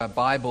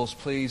Bibles,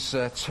 please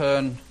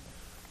turn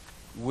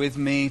with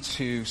me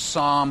to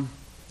Psalm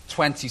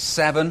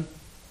 27.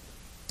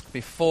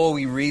 Before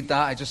we read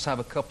that, I just have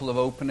a couple of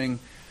opening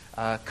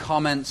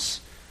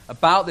comments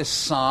about this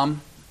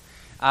psalm.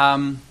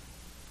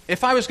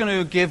 If I was going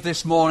to give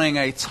this morning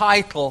a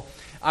title,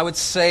 I would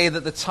say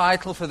that the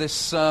title for this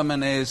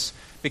sermon is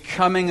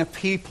Becoming a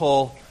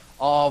People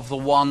of the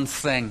One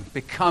Thing.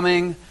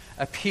 Becoming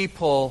a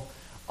People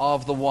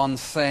of the One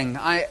Thing.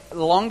 The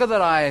longer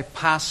that I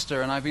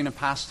pastor, and I've been a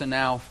pastor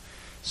now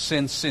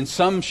since, in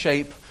some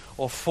shape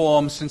or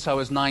form, since I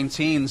was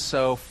 19,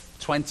 so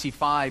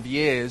 25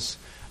 years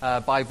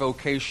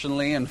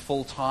bivocationally and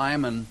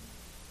full-time. And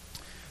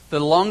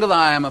the longer that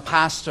I am a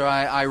pastor,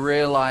 I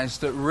realize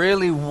that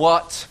really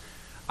what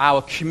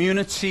our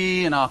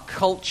community and our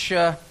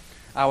culture,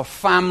 our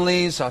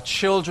families, our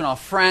children, our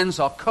friends,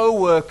 our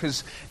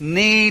co-workers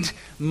need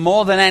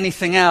more than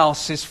anything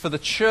else is for the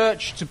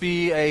church to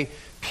be a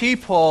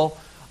people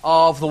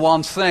of the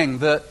one thing.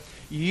 That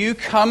you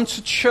come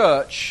to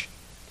church,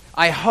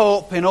 I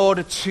hope, in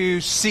order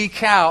to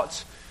seek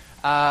out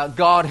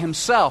God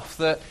Himself.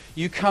 That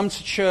you come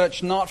to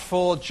church not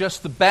for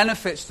just the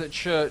benefits that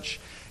church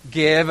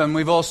give, and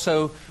we've all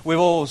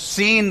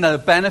seen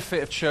the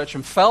benefit of church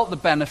and felt the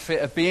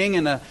benefit of being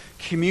in a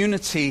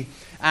community.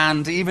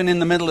 And even in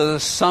the middle of the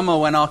summer,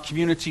 when our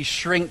community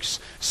shrinks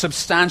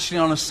substantially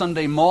on a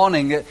Sunday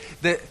morning,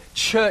 the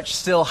church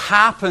still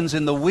happens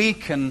in the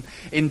week and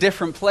in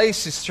different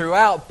places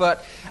throughout.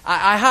 But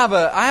I have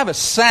a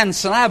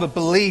sense and I have a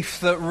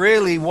belief that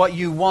really what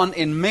you want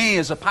in me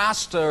as a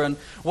pastor and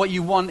what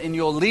you want in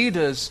your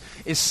leaders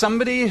is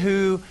somebody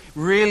who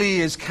really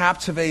is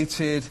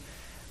captivated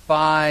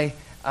by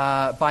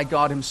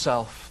God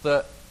Himself.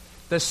 That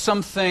there's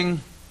something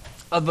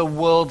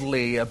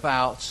otherworldly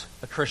about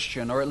a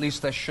Christian, or at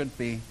least there should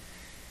be.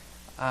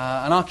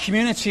 And our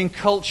community and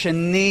culture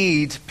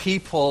need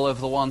people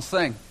of the one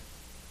thing.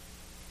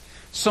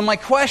 So my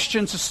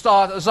question to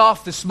start us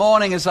off this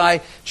morning as I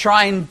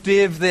try and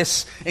give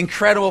this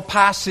incredible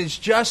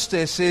passage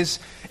justice is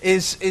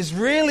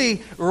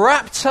really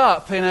wrapped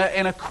up in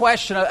a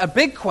question, a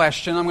big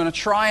question I'm going to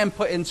try and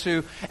put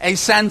into a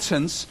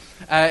sentence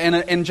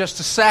in just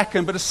a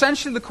second. But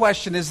essentially the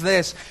question is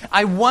this: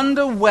 I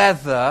wonder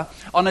whether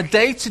on a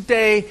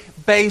day-to-day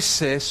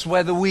basis,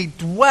 whether we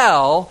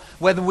dwell,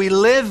 whether we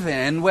live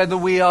in, whether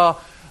we are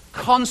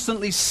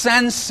constantly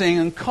sensing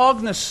and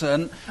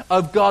cognizant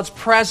of God's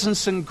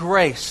presence and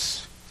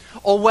grace,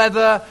 or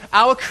whether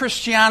our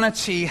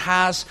Christianity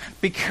has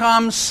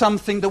become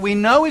something that we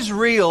know is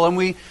real and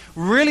we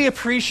really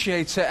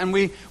appreciate it, and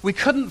we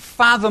couldn't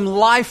fathom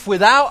life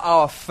without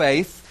our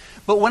faith.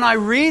 But when I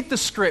read the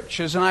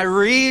scriptures and I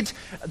read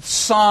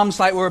Psalms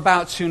like we're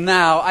about to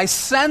now, I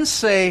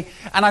sense and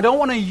I don't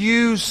want to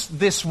use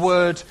this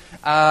word,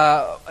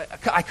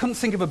 I couldn't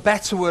think of a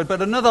better word,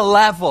 but another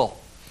level.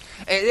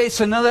 It's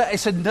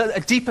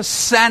a deeper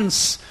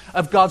sense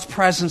of God's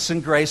presence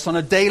and grace on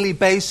a daily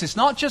basis.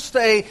 Not just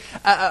a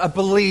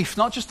belief,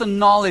 not just a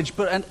knowledge,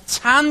 but a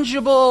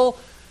tangible,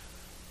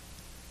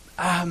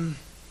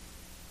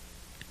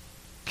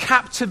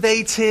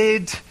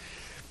 captivated,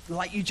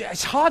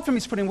 it's hard for me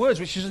to put in words,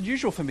 which is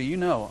unusual for me, you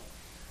know.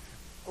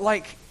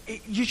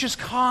 You just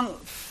can't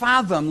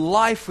fathom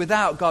life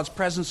without God's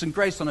presence and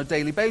grace on a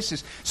daily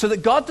basis. So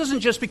that God doesn't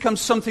just become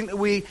something that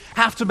we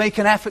have to make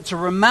an effort to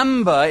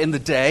remember in the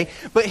day,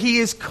 but He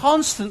is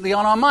constantly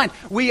on our mind.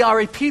 We are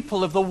a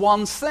people of the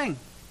one thing.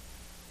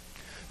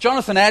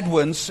 Jonathan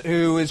Edwards,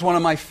 who is one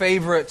of my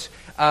favorite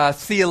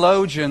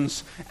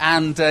theologians,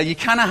 and you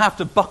kind of have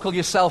to buckle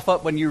yourself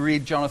up when you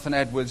read Jonathan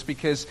Edwards,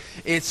 because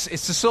it's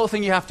the sort of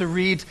thing you have to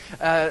read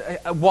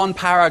one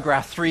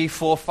paragraph 3,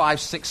 4, 5,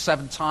 6,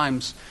 7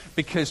 times,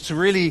 because to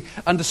really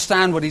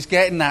understand what he's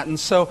getting at. And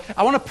so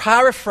I want to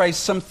paraphrase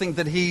something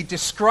that he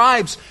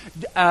describes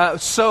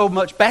so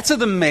much better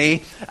than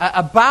me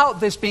about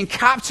this being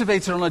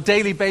captivated on a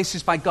daily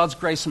basis by God's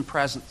grace and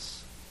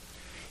presence.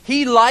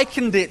 He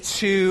likened it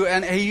to,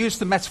 and he used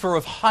the metaphor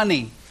of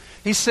honey.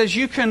 He says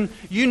you can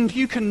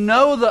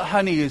know that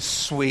honey is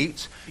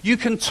sweet. You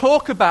can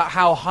talk about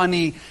how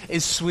honey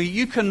is sweet.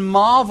 You can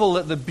marvel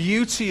at the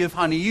beauty of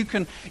honey. You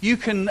can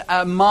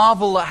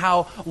marvel at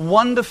how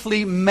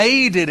wonderfully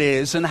made it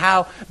is and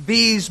how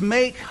bees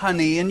make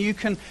honey. And you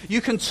can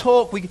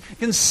talk. We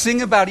can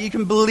sing about it. You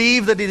can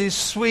believe that it is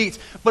sweet.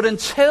 But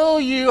until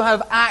you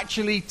have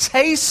actually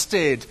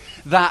tasted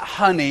that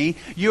honey,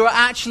 you are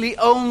actually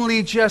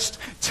only just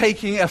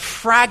taking a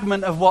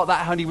fragment of what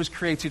that honey was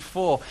created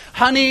for.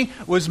 Honey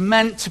was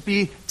meant to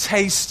be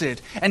tasted.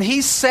 And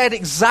he said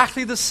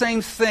exactly the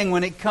same thing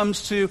when it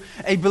comes to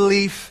a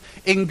belief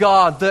in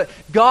God, that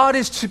God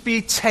is to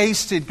be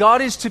tasted,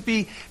 God is to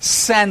be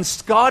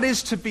sensed, God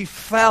is to be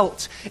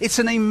felt. It's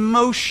an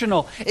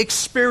emotional,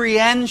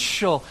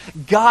 experiential,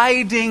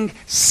 guiding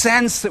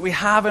sense that we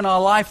have in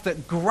our life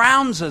that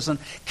grounds us and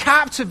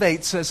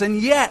captivates us. And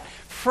yet,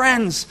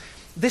 friends,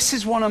 this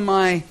is one of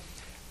my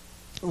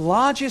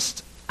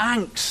largest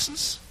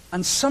angsts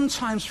and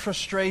sometimes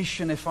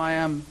frustration, if I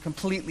am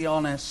completely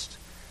honest,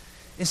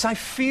 is I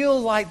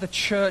feel like the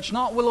church,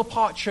 not Willow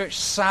Park Church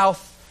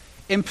South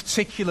in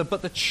particular,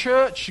 but the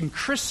church in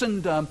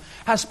Christendom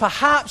has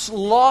perhaps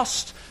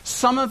lost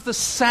some of the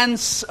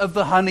sense of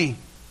the honey,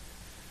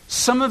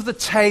 some of the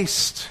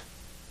taste.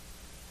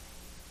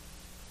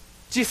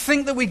 Do you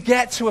think that we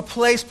get to a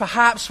place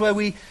perhaps where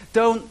we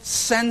don't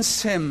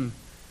sense him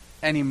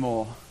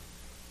anymore?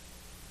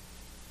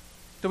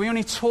 That we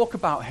only talk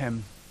about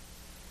him?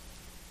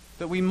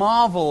 That we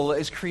marvel at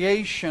his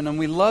creation and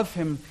we love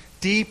him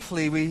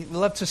deeply? We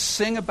love to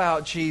sing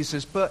about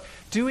Jesus, but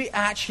do we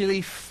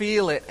actually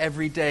feel it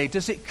every day?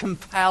 Does it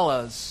compel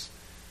us?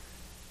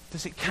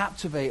 Does it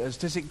captivate us?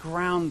 Does it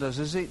ground us?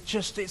 Is it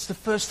just, it's the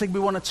first thing we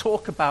want to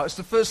talk about. It's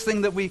the first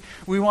thing that we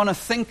want to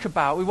think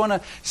about. We want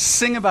to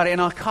sing about it in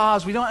our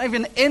cars. We're not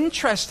even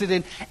interested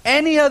in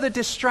any other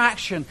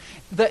distraction.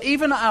 That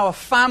even our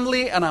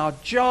family and our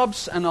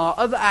jobs and our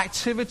other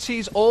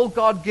activities, all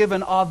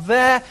God-given, are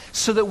there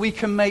so that we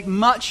can make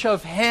much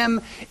of him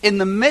in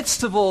the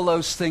midst of all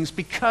those things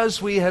because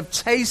we have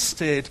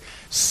tasted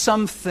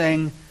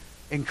something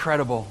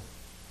incredible.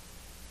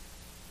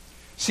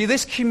 See,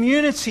 this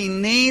community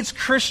needs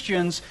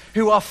Christians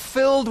who are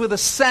filled with a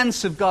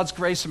sense of God's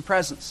grace and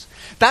presence.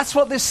 That's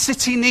what this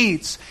city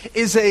needs,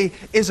 is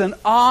an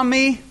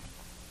army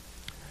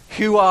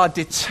who are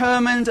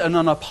determined and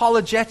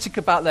unapologetic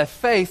about their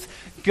faith,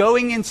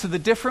 going into the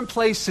different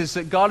places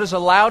that God has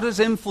allowed us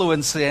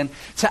influence in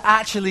to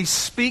actually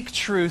speak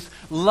truth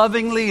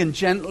lovingly and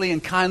gently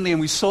and kindly.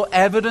 And we saw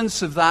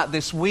evidence of that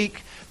this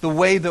week. The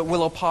way that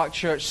Willow Park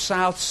Church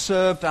South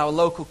served our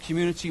local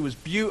community was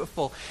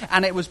beautiful.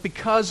 And it was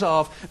because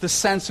of the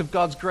sense of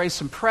God's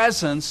grace and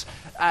presence.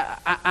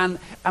 And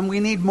we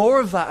need more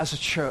of that as a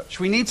church.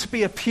 We need to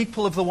be a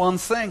people of the one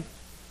thing.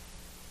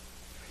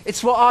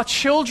 It's what our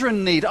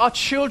children need. Our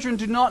children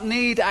do not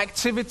need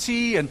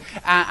activity and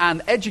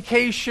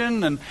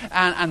education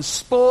and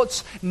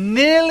sports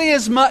nearly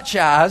as much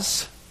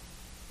as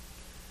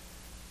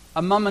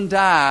a mum and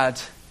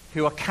dad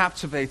who are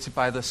captivated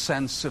by the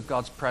sense of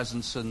God's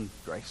presence and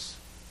grace.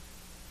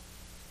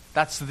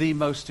 That's the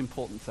most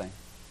important thing.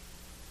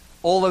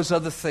 All those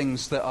other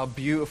things that are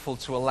beautiful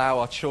to allow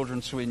our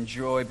children to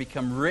enjoy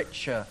become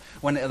richer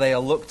when they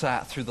are looked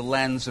at through the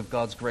lens of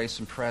God's grace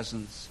and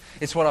presence.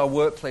 It's what our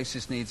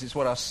workplaces needs. It's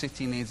what our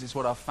city needs. It's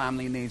what our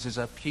family needs as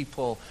a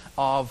people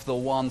of the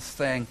one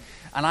thing.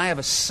 And I have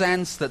a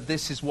sense that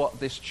this is what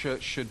this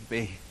church should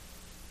be.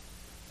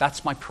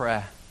 That's my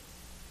prayer.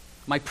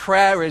 My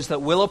prayer is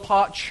that Willow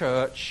Park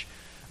Church,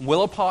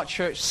 Willow Park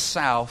Church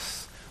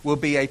South, will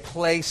be a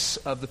place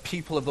of the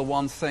people of the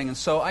one thing. And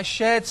so I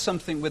shared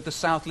something with the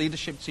South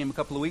leadership team a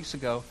couple of weeks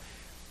ago.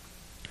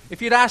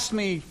 If you'd asked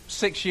me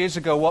 6 years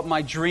ago what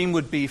my dream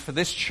would be for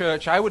this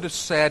church, I would have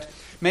said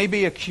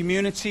maybe a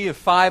community of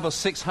 500 or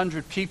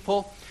 600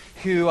 people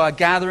who are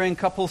gathering a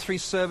couple, 3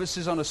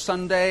 services on a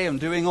Sunday and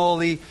doing all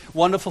the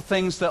wonderful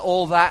things that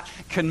all that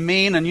can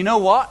mean. And you know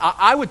what?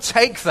 I would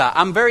take that.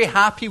 I'm very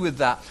happy with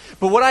that.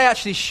 But what I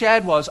actually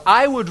shared was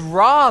I would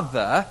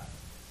rather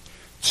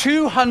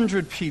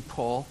 200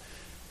 people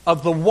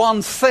of the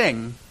one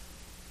thing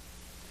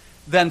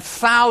than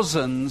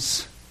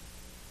thousands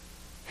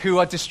who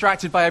are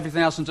distracted by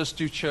everything else and just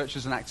do church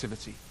as an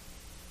activity.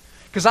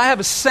 Because I have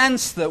a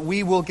sense that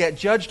we will get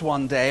judged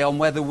one day on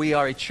whether we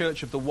are a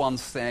church of the one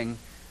thing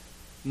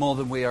more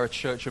than we are a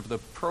church of the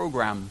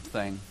program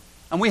thing.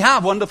 And we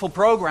have wonderful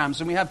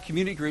programs and we have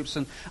community groups,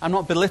 and I'm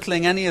not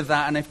belittling any of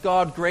that. And if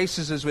God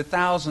graces us with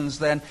thousands,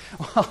 then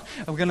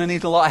we're going to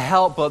need a lot of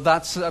help, but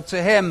that's up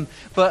to him.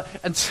 But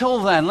until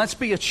then, let's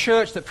be a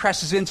church that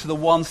presses into the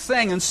one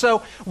thing. And so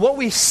what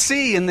we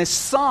see in this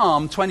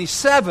Psalm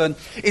 27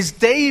 is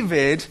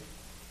David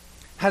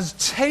has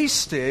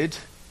tasted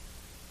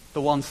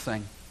the one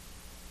thing.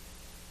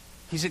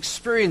 He's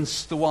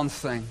experienced the one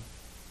thing.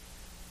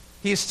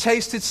 He has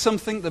tasted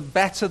something that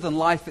better than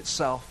life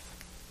itself.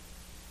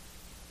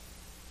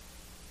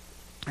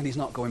 And he's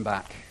not going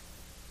back.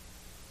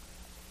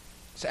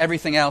 So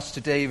everything else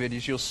to David,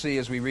 as you'll see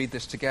as we read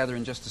this together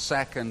in just a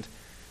second,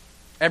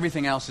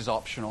 everything else is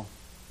optional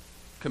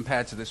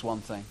compared to this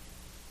one thing.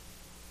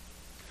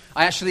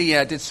 I actually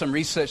did some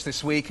research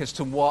this week as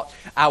to what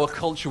our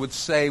culture would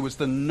say was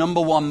the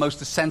number one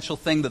most essential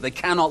thing that they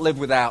cannot live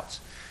without.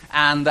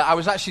 And I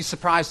was actually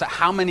surprised at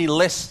how many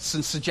lists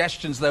and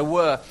suggestions there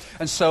were.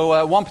 And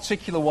so one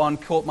particular one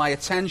caught my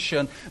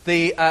attention.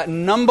 The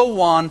number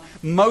one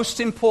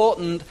most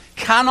important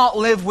cannot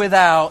live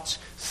without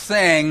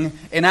thing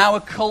in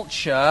our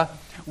culture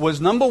was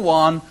number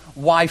one,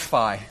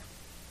 Wi-Fi.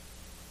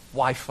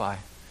 Wi-Fi.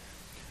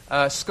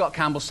 Scott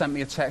Campbell sent me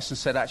a text and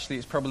said actually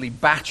it's probably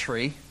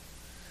battery,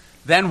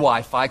 then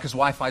Wi-Fi, because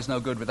Wi-Fi is no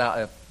good without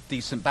a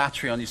decent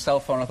battery on your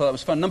cell phone. I thought that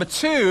was fun. Number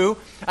 2,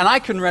 and I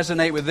can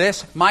resonate with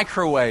this,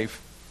 microwave.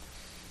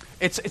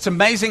 It's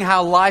amazing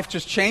how life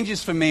just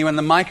changes for me when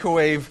the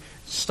microwave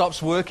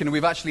stops working.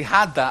 We've actually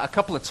had that a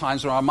couple of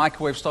times where our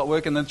microwave stopped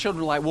working, and the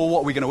children are like, well,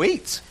 what are we going to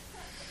eat?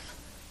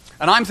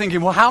 And I'm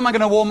thinking, well, how am I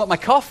going to warm up my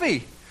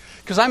coffee?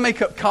 Because I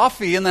make up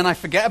coffee and then I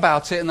forget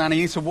about it and then I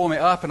need to warm it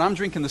up and I'm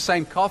drinking the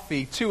same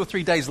coffee 2 or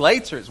 3 days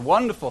later. It's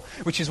wonderful,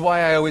 which is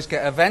why I always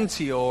get a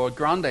venti or a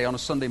grande on a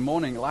Sunday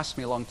morning. It lasts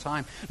me a long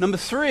time. Number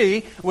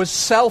 3 was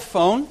cell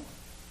phone.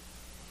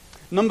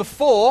 Number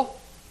 4,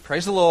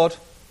 praise the Lord,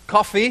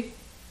 coffee.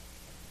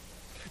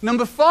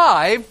 Number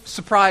 5,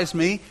 surprised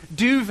me,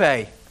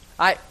 duvet.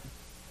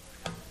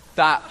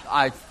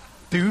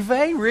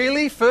 Duvet?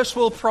 Really? First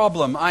world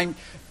problem.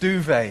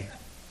 Duvet.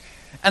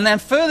 And then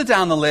further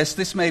down the list,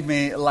 this made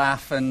me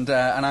laugh, and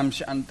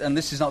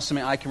this is not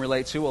something I can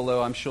relate to,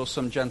 although I'm sure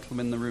some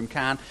gentlemen in the room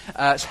can.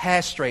 It's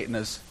hair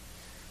straighteners.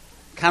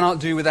 Cannot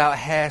do without a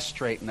hair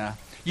straightener.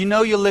 You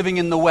know you're living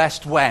in the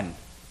West when,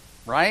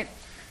 right?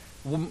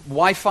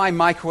 Wi-Fi,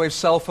 microwave,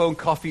 cell phone,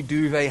 coffee,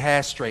 duvet,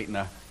 hair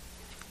straightener.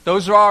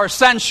 Those are our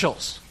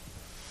essentials.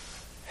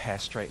 Hair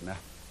straightener.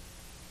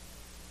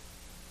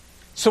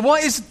 So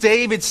what is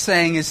David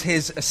saying is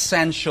his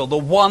essential, the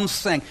one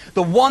thing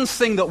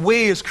that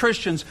we as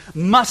Christians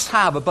must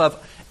have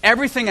above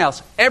everything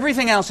else.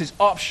 Everything else is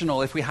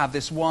optional if we have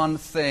this one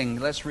thing.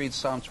 Let's read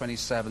Psalm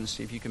 27,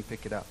 see if you can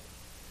pick it up.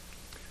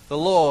 The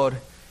Lord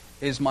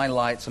is my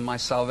light and my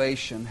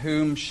salvation.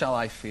 Whom shall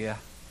I fear?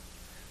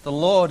 The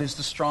Lord is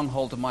the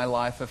stronghold of my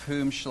life. Of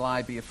whom shall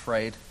I be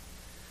afraid?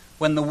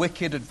 When the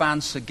wicked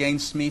advance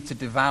against me to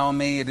devour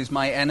me, it is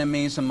my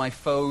enemies and my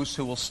foes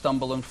who will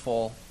stumble and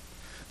fall.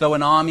 Though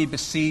an army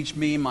besiege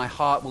me, my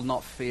heart will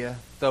not fear.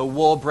 Though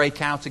war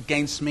break out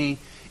against me,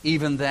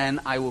 even then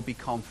I will be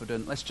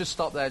confident. Let's just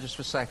stop there just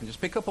for a second. Just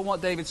pick up on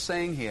what David's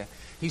saying here.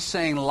 He's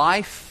saying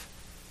life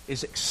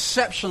is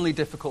exceptionally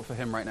difficult for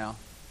him right now.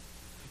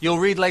 You'll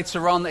read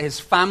later on that his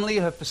family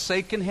have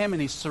forsaken him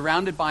and he's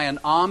surrounded by an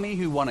army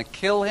who want to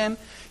kill him.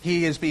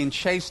 He is being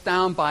chased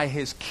down by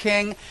his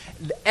king.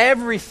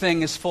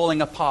 Everything is falling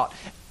apart.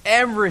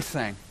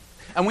 Everything.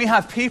 And we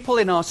have people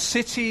in our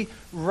city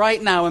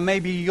right now, and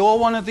maybe you're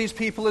one of these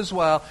people as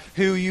well,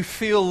 who you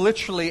feel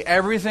literally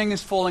everything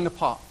is falling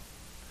apart.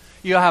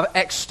 You have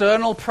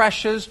external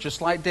pressures,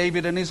 just like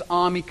David and his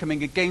army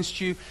coming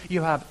against you.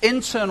 You have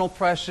internal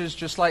pressures,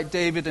 just like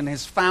David and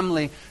his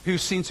family, who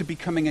seem to be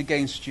coming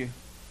against you.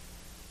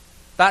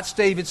 That's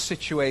David's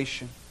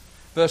situation.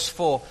 Verse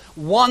 4,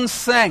 one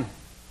thing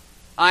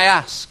I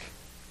ask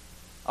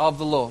of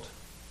the Lord.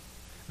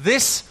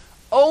 This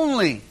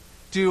only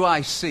do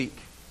I seek,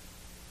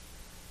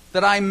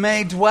 that I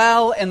may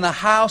dwell in the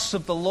house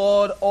of the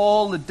Lord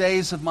all the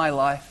days of my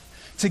life,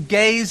 to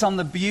gaze on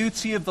the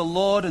beauty of the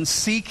Lord and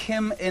seek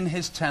him in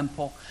his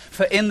temple.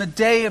 For in the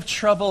day of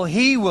trouble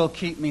he will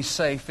keep me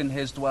safe in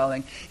his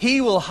dwelling.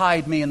 He will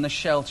hide me in the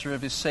shelter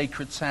of his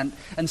sacred tent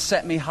and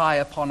set me high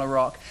upon a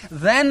rock.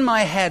 Then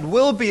my head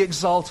will be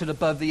exalted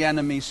above the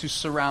enemies who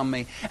surround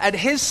me. At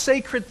his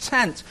sacred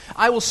tent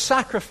I will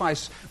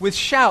sacrifice with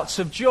shouts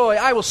of joy.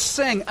 I will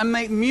sing and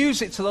make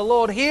music to the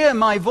Lord. Hear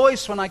my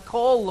voice when I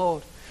call,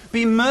 Lord.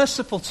 Be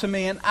merciful to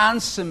me and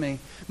answer me.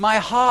 My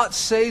heart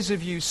says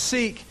of you,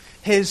 seek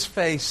his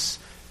face.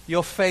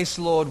 Your face,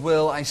 Lord,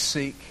 will I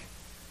seek.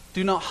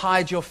 Do not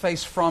hide your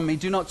face from me.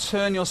 Do not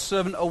turn your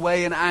servant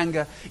away in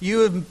anger.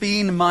 You have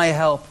been my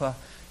helper.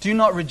 Do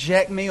not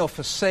reject me or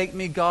forsake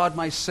me, God,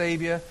 my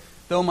Savior.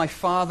 Though my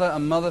father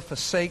and mother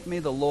forsake me,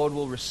 the Lord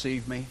will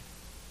receive me.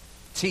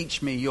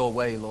 Teach me your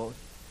way, Lord.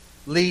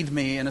 Lead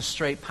me in a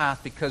straight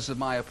path because of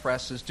my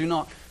oppressors. Do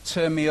not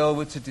turn me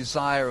over to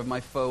desire of my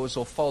foes,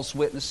 or false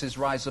witnesses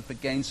rise up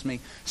against me,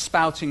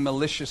 spouting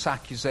malicious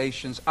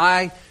accusations.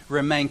 I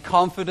remain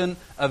confident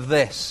of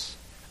this.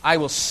 I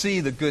will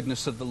see the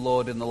goodness of the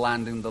Lord in the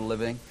land of the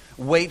living.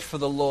 Wait for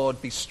the Lord,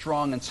 be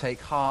strong and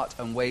take heart,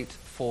 and wait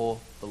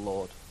for the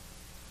Lord.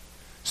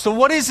 So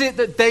what is it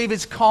that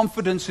David's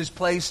confidence is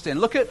placed in?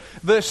 Look at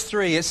verse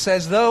 3. It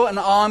says, though an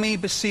army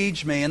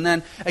besiege me. And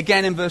then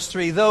again in verse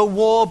 3, though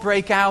war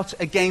break out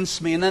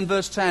against me. And then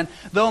verse 10,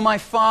 though my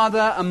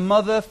father and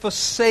mother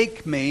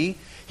forsake me.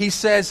 He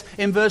says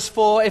in verse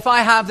 4, if I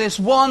have this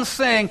one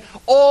thing,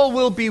 all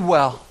will be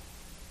well.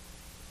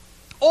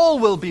 All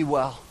will be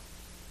well.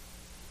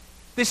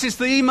 This is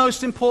the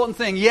most important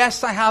thing.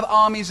 Yes, I have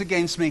armies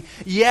against me.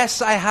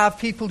 Yes, I have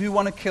people who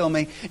want to kill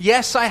me.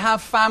 Yes, I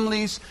have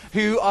families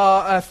who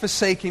are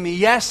forsaking me.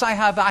 Yes, I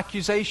have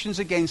accusations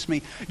against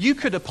me. You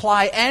could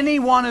apply any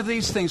one of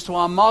these things to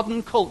our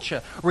modern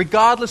culture,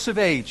 regardless of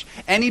age.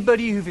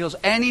 Anybody who feels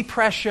any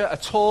pressure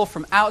at all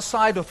from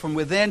outside or from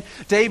within,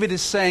 David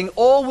is saying,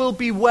 all will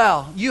be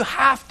well. You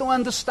have to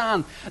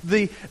understand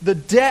the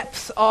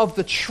depth of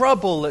the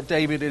trouble that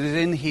David is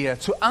in here,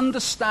 to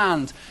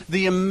understand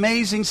the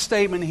amazing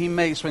statement he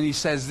makes when he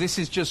says, this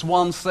is just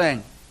one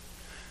thing.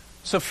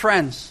 So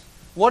friends,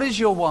 what is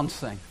your one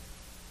thing?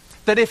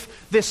 That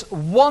if this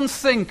one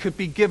thing could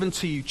be given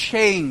to you,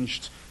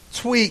 changed,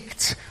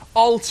 tweaked,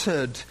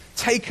 altered,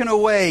 taken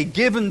away,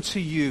 given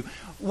to you,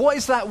 what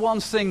is that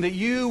one thing that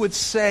you would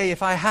say,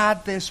 if I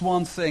had this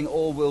one thing,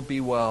 all will be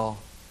well?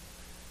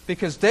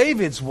 Because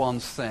David's one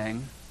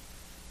thing,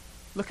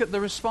 look at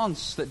the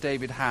response that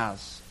David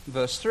has.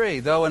 Verse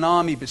 3, though an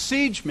army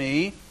besiege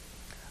me,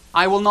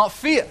 I will not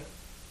fear.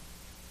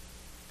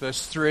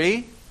 Verse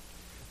 3,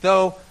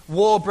 though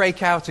war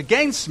break out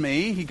against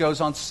me, he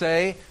goes on to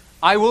say,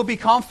 I will be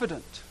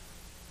confident.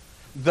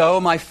 Though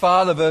my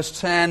father, verse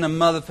 10, and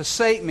mother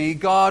forsake me,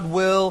 God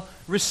will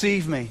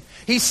receive me.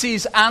 He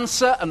sees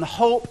answer and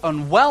hope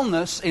and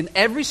wellness in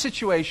every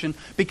situation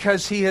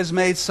because he has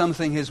made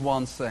something his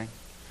one thing.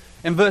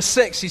 In verse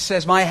 6, he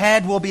says, my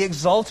head will be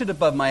exalted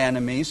above my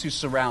enemies who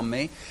surround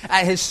me.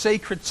 At his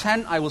sacred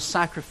tent I will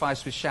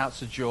sacrifice with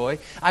shouts of joy.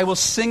 I will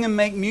sing and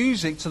make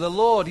music to the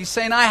Lord. He's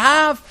saying, I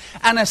have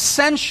an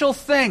essential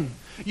thing.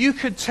 You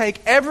could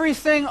take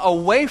everything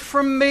away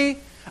from me,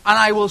 and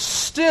I will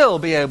still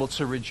be able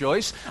to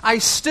rejoice. I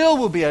still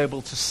will be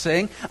able to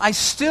sing. I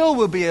still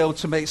will be able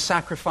to make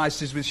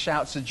sacrifices with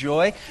shouts of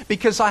joy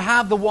because I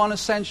have the one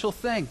essential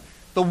thing.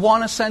 The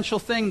one essential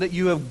thing that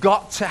you have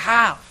got to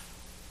have.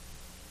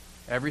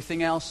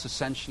 Everything else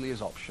essentially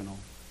is optional.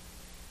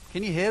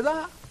 Can you hear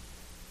that?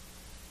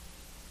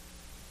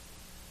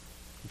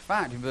 In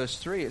fact, in verse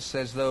 3 it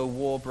says, though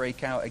war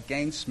break out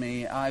against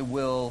me, I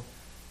will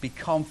be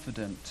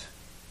confident.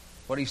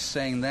 What he's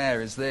saying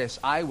there is this: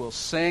 I will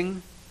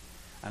sing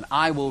and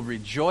I will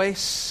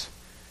rejoice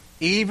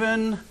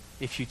even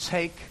if you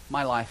take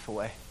my life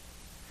away.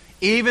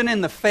 Even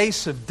in the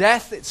face of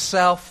death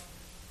itself,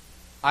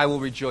 I will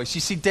rejoice.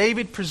 You see,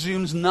 David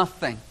presumes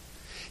nothing.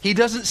 He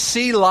doesn't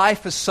see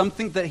life as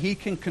something that he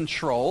can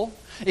control.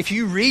 If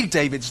you read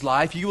David's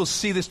life, you will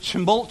see this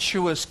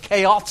tumultuous,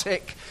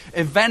 chaotic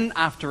event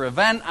after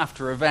event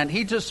after event.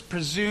 He just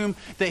presumes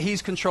that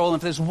he's controlling.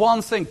 If there's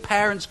one thing,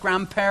 parents,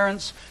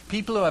 grandparents,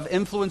 people who have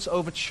influence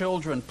over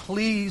children,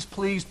 please,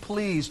 please,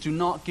 please do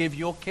not give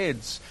your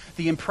kids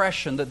the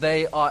impression that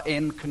they are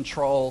in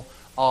control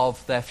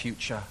of their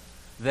future.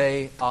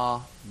 They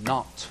are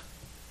not.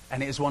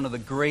 And it is one of the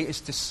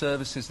greatest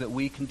disservices that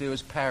we can do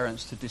as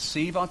parents to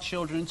deceive our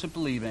children into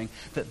believing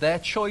that their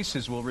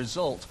choices will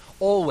result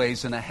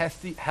always in a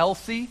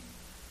healthy,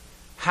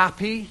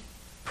 happy,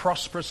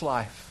 prosperous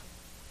life.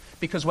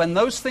 Because when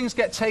those things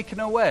get taken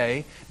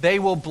away, they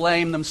will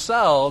blame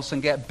themselves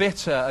and get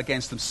bitter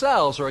against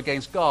themselves or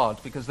against God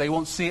because they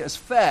won't see it as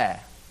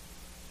fair.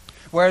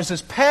 Whereas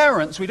as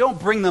parents, we don't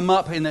bring them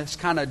up in this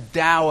kind of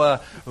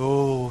dour,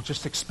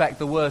 just expect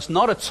the worst.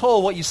 Not at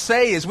all. What you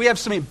say is, we have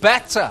something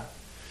better.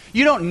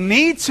 You don't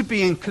need to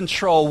be in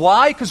control.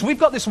 Why? Because we've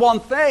got this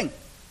one thing.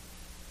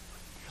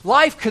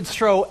 Life could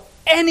throw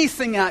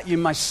anything at you,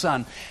 my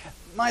son.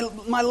 My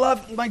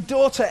love, my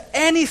daughter,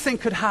 anything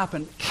could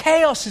happen.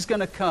 Chaos is going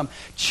to come.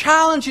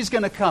 Challenge is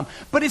going to come.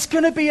 But it's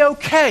going to be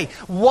okay.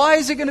 Why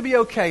is it going to be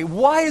okay?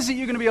 Why is it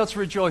you're going to be able to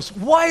rejoice?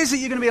 Why is it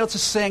you're going to be able to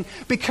sing?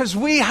 Because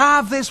we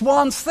have this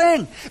one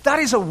thing. That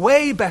is a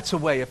way better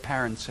way of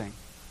parenting.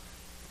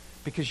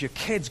 Because your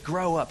kids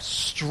grow up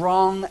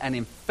strong and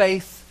in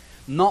faith,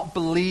 not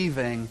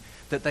believing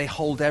that they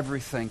hold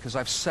everything. Because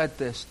I've said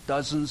this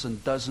dozens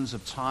and dozens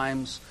of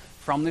times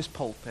from this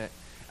pulpit,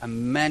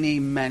 and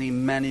many, many,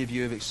 many of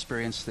you have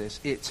experienced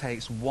this. It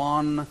takes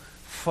one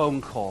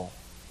phone call,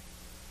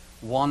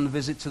 one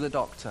visit to the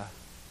doctor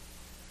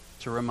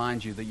to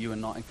remind you that you are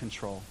not in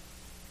control.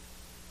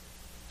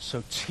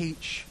 So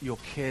teach your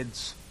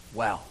kids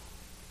well.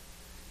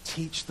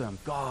 Teach them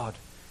God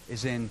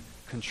is in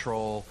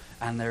control,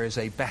 and there is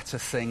a better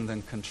thing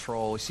than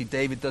control. You see,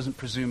 David doesn't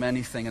presume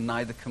anything, and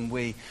neither can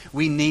we.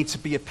 We need to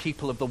be a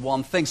people of the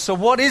one thing. So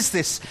what is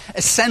this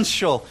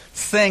essential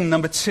thing?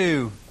 Number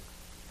 2,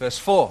 verse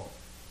 4.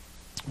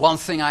 One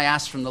thing I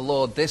ask from the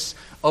Lord, this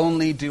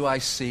only do I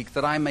seek,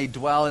 that I may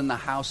dwell in the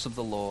house of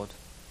the Lord.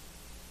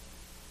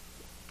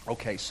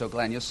 Okay, so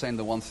Glenn, you're saying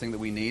the one thing that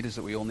we need is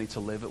that we all need to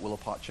live at Willow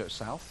Park Church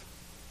South?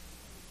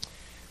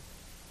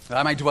 That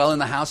I may dwell in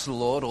the house of the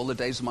Lord all the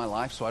days of my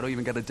life, so I don't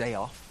even get a day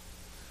off.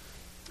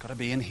 Got to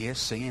be in here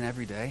singing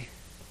every day.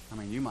 I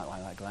mean, you might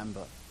like that, Glenn,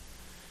 but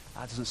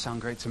that doesn't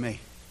sound great to me.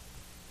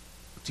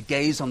 To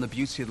gaze on the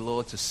beauty of the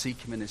Lord, to seek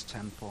him in his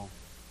temple.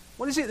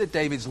 What is it that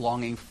David's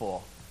longing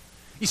for?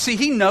 You see,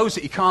 he knows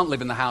that he can't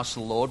live in the house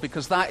of the Lord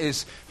because that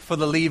is for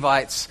the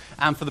Levites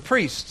and for the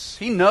priests.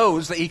 He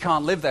knows that he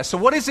can't live there. So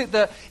what is it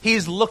that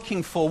he's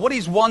looking for? What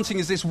he's wanting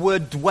is this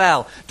word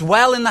dwell.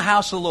 Dwell in the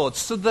house of the Lord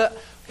so that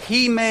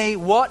he may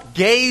what?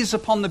 Gaze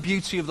upon the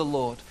beauty of the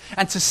Lord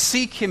and to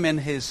seek him in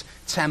his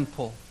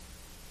temple.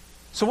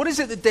 So what is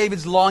it that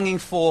David's longing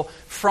for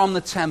from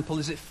the temple?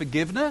 Is it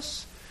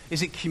forgiveness?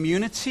 Is it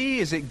community?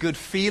 Is it good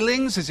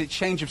feelings? Is it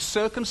change of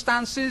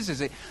circumstances?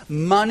 Is it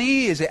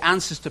money? Is it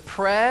answers to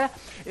prayer?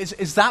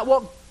 Is that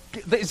what?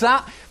 Is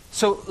that?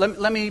 So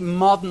let me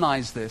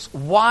modernize this.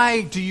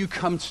 Why do you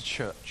come to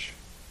church?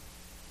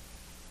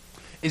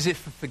 Is it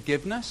for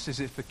forgiveness? Is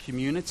it for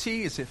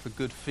community? Is it for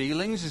good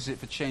feelings? Is it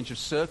for change of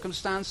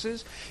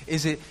circumstances?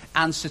 Is it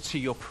answer to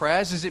your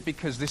prayers? Is it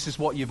because this is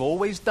what you've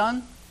always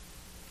done?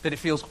 That it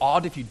feels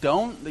odd if you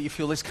don't? That you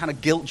feel this kind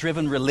of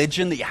guilt-driven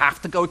religion that you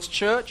have to go to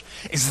church?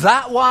 Is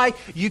that why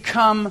you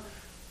come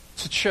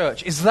to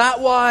church? Is that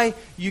why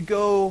you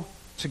go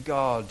to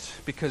God?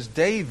 Because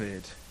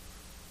David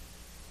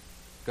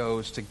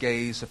goes to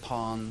gaze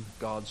upon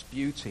God's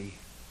beauty.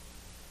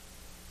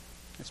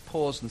 Let's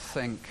pause and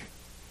think.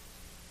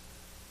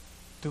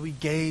 Do we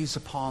gaze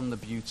upon the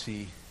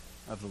beauty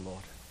of the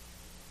Lord?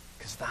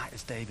 Because that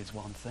is David's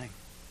one thing.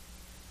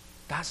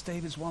 That's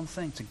David's one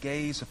thing, to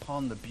gaze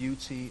upon the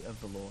beauty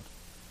of the Lord.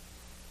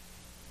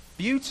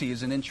 Beauty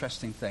is an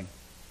interesting thing.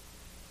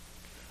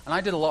 And I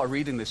did a lot of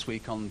reading this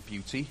week on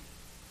beauty.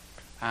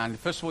 And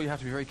first of all, you have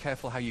to be very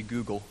careful how you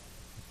Google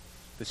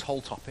this whole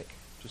topic,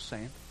 just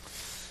saying.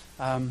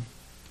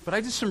 But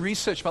I did some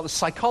research about the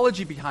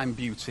psychology behind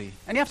beauty.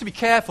 And you have to be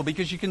careful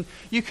because you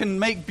can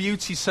make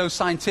beauty so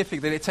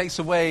scientific that it takes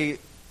away,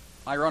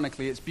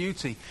 ironically, its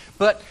beauty.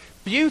 But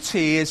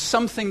beauty is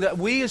something that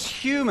we as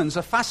humans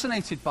are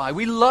fascinated by.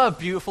 We love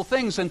beautiful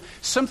things. And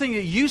something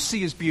that you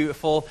see as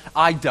beautiful,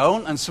 I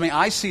don't. And something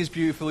I see as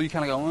beautiful, you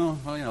kind of go, oh,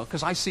 well,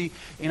 because I see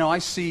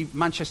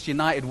Manchester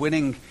United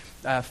winning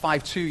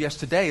 5-2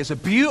 yesterday as a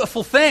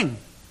beautiful thing.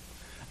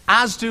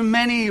 As do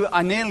nearly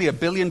 1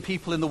 billion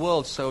people in the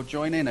world. So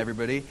join in,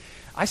 everybody.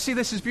 I see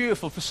this as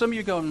beautiful. For some of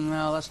you go,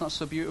 no, that's not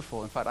so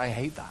beautiful. In fact, I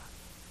hate that.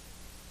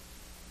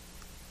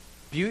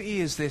 Beauty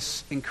is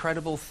this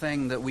incredible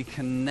thing that we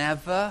can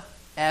never,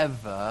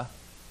 ever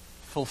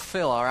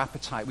fulfill our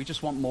appetite. We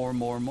just want more and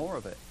more and more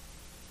of it.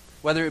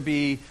 Whether it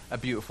be a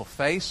beautiful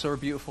face or a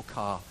beautiful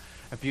car,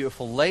 a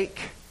beautiful lake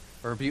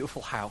or a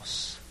beautiful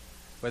house,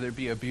 whether it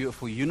be a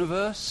beautiful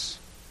universe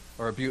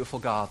or a beautiful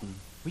garden.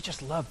 We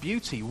just love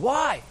beauty.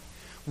 Why?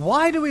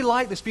 Why do we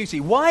like this beauty?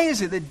 Why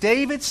is it that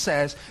David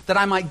says that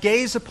I might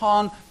gaze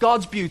upon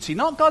God's beauty?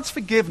 Not God's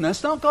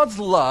forgiveness, not God's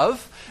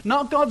love,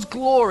 not God's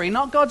glory,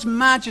 not God's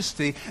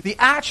majesty. The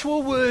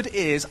actual word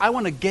is, I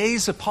want to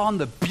gaze upon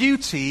the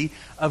beauty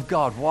of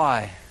God.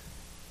 Why?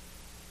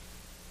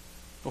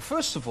 Well,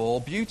 first of all,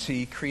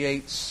 beauty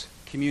creates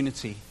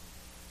community.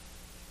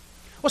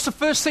 What's the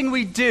first thing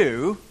we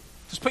do?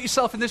 Just put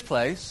yourself in this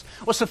place.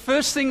 What's the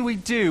first thing we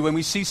do when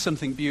we see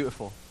something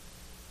beautiful?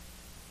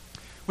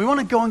 We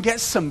want to go and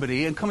get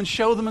somebody and come and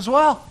show them as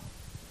well.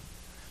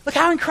 Look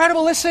how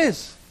incredible this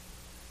is.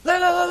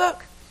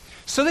 Look.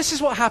 So this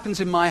is what happens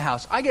in my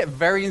house. I get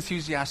very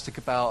enthusiastic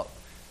about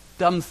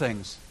dumb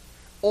things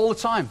all the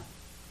time.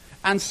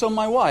 And so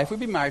my wife, we've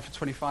been married for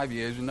 25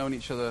 years. We've known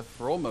each other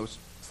for almost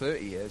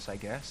 30 years, I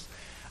guess.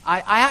 I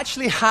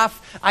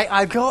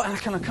go and I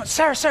kind of,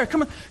 Sarah,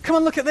 come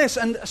on, look at this.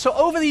 And so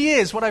over the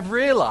years, what I've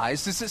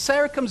realized is that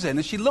Sarah comes in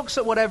and she looks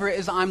at whatever it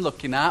is I'm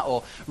looking at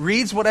or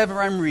reads whatever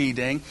I'm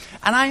reading.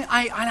 And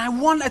I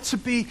want it to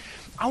be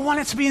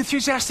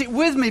enthusiastic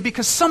with me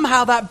because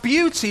somehow that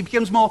beauty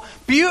becomes more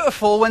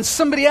beautiful when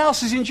somebody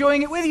else is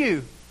enjoying it with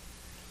you.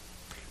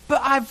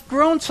 But I've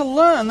grown to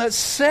learn that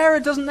Sarah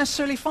doesn't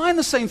necessarily find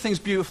the same things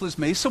beautiful as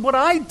me. So what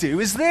I do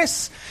is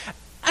this.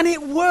 And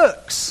it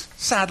works,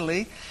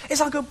 sadly,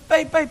 is I'll go,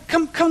 babe,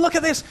 come look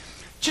at this.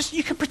 Just,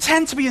 you can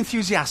pretend to be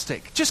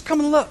enthusiastic. Just come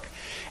and look.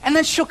 And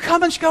then she'll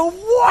come and she'll go,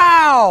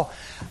 wow.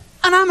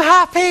 And I'm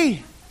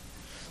happy.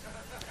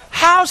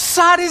 How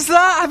sad is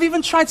that? I've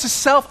even tried to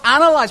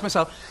self-analyze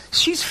myself.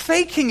 She's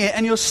faking it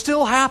and you're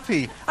still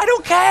happy. I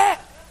don't care.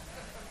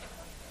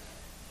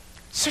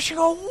 So she'll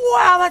go,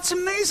 wow, that's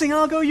amazing. And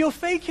I'll go, you're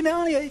faking it,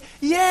 aren't you?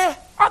 Yeah,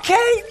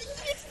 okay.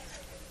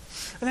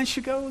 And then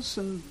she goes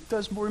and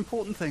does more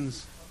important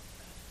things.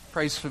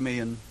 Prays for me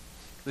and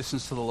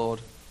listens to the Lord.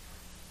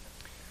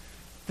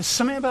 There's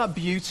something about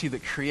beauty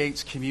that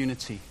creates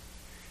community.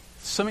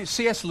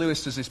 C.S.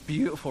 Lewis does this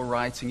beautiful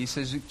writing. He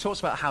talks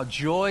about how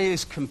joy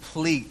is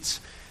complete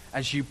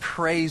as you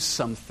praise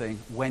something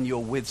when you're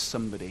with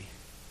somebody.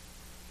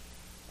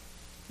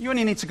 You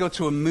only need to go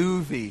to a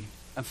movie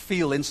and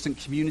feel instant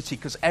community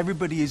because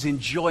everybody is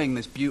enjoying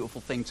this beautiful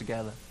thing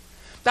together.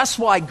 That's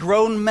why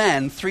grown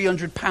men,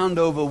 300-pound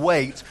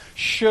overweight,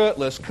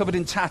 shirtless, covered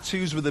in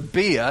tattoos with a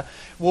beer,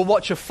 will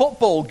watch a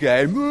football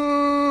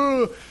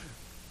game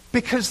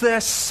because they're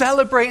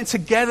celebrating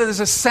together. There's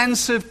a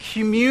sense of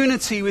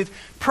community with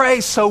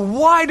praise. So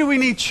why do we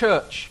need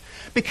church?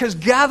 Because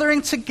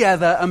gathering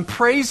together and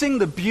praising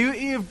the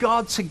beauty of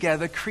God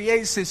together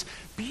creates this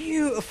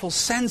beautiful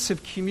sense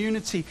of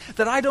community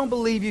that I don't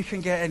believe you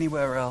can get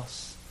anywhere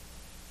else.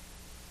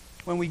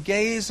 When we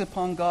gaze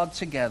upon God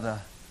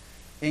together,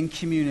 in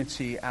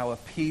community, our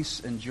peace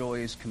and joy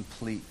is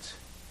complete.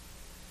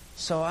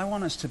 So I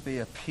want us to be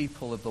a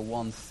people of the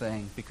one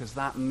thing, because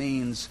that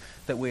means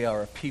that we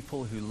are a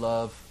people who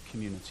love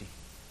community.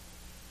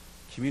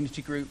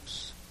 Community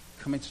groups,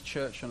 coming to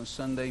church on a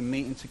Sunday,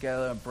 meeting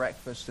together,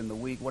 breakfast in the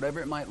week, whatever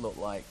it might look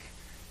like,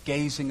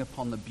 gazing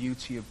upon the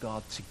beauty of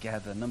God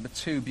together. Number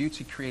 2,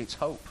 beauty creates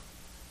hope.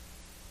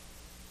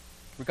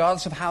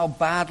 Regardless of how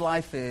bad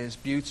life is,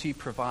 beauty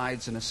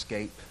provides an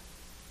escape.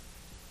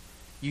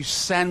 You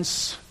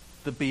sense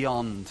the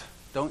beyond,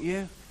 don't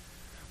you?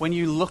 When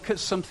you look at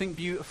something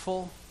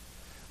beautiful,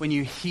 when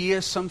you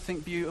hear something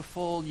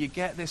beautiful, you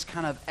get this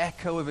kind of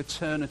echo of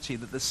eternity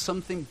that there's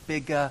something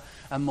bigger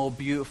and more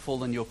beautiful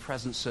than your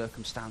present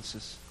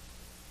circumstances.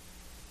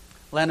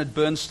 Leonard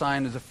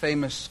Bernstein, is a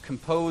famous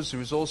composer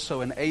who's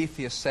also an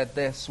atheist, said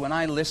this: when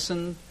I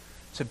listen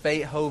to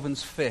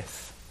Beethoven's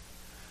Fifth,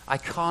 I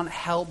can't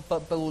help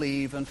but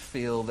believe and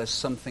feel there's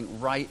something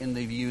right in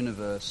the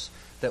universe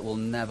that will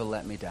never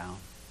let me down.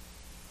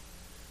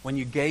 When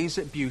you gaze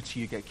at beauty,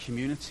 you get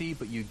community,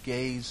 but you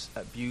gaze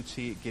at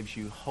beauty, it gives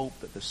you hope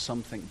that there's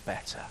something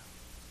better.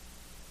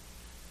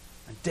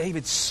 And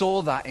David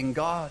saw that in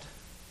God.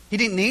 He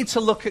didn't need to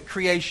look at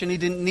creation. He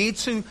didn't need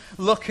to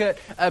look at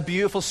a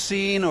beautiful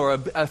scene or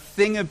a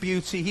thing of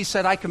beauty. He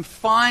said, I can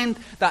find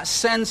that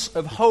sense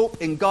of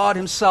hope in God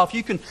himself.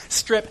 You can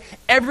strip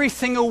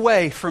everything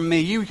away from me.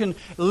 You can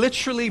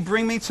literally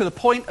bring me to the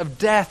point of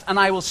death, and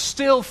I will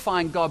still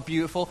find God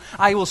beautiful.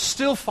 I will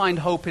still find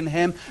hope in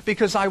him,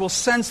 because I will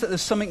sense that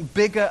there's something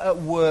bigger at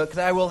work,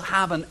 that I will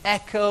have an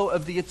echo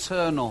of the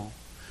eternal,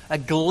 a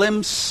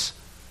glimpse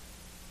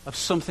of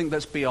something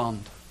that's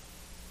beyond.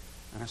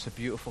 And that's a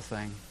beautiful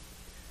thing.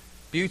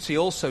 Beauty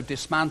also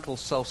dismantles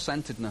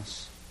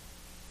self-centeredness.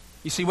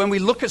 You see, when we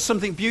look at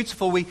something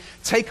beautiful, we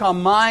take our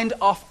mind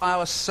off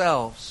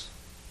ourselves.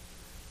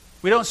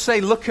 We don't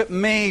say, look at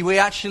me. We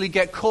actually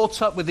get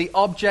caught up with the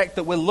object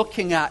that we're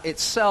looking at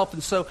itself.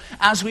 And so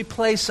as we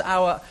place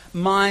our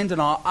mind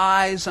and our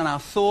eyes and our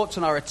thoughts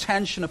and our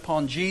attention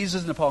upon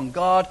Jesus and upon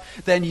God,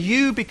 then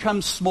you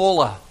become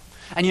smaller.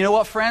 And you know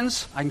what,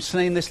 friends? I'm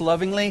saying this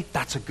lovingly.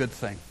 That's a good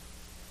thing.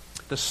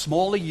 The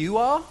smaller you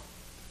are,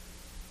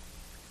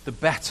 the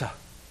better.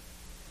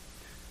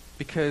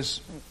 Because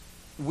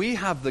we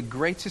have the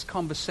greatest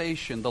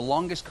conversation, the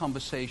longest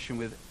conversation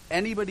with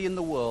anybody in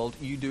the world.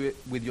 You do it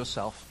with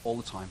yourself all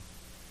the time.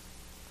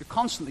 You're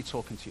constantly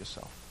talking to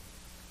yourself.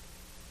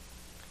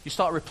 You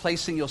start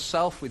replacing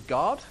yourself with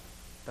God,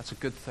 that's a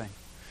good thing.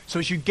 So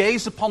as you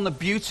gaze upon the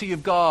beauty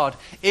of God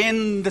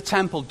in the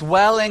temple,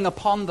 dwelling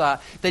upon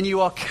that, then you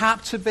are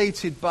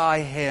captivated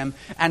by him,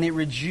 and it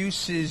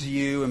reduces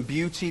you, and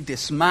beauty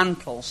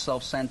dismantles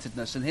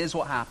self-centeredness. And here's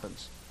what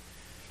happens.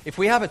 If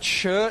we have a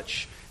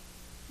church,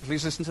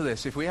 please listen to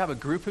this. If we have a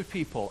group of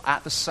people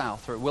at the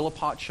South or at Willow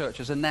Park Church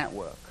as a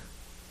network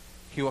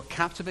who are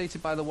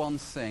captivated by the one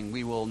thing,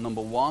 we will, number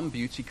one,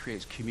 beauty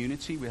creates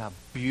community. We have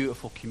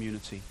beautiful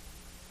community.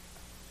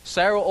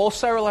 All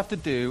Sarah will have to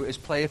do is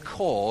play a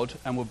chord,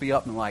 and we'll be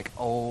up and like,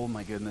 oh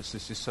my goodness,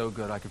 this is so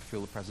good. I can feel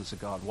the presence of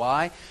God.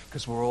 Why?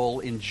 Because we're all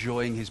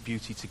enjoying his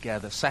beauty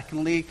together.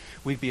 Secondly,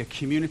 we'd be a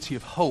community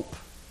of hope.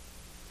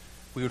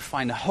 We would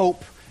find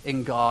hope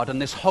in God,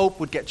 and this hope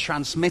would get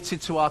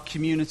transmitted to our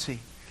community,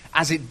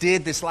 as it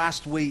did this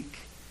last week.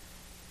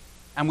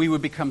 And we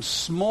would become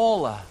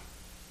smaller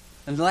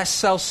and less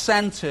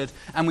self-centered,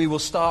 and we will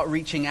start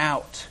reaching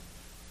out.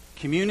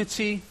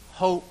 Community,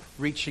 hope,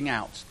 reaching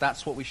out.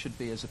 That's what we should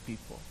be as a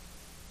people.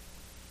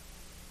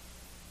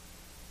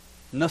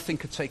 Nothing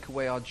could take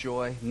away our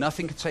joy.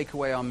 Nothing could take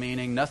away our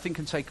meaning. Nothing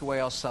can take away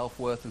our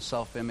self-worth and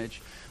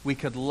self-image. We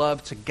could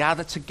love to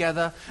gather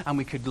together, and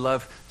we could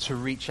love to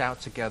reach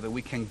out together.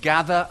 We can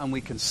gather and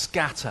we can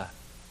scatter,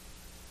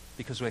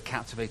 because we're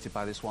captivated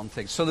by this one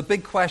thing. So the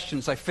big question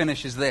as I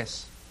finish is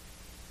this.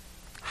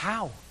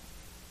 How?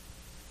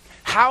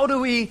 How do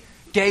we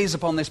gaze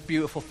upon this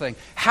beautiful thing?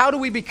 How do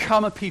we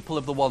become a people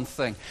of the one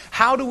thing?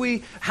 How do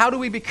we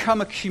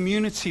become a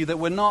community that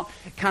we're not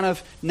kind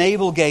of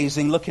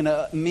navel-gazing, looking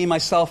at me,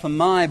 myself, and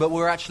mine, but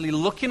we're actually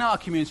looking at our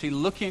community,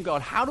 looking at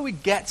God? How do we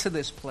get to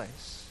this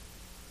place?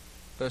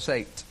 Verse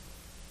 8.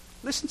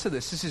 Listen to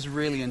this. This is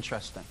really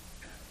interesting.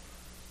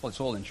 Well, it's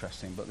all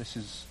interesting, but this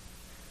is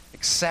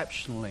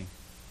exceptionally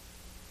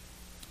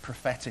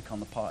prophetic on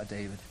the part of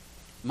David.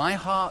 My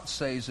heart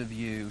says of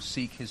you,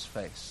 seek his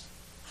face.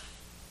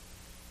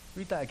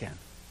 Read that again.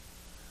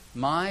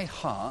 My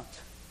heart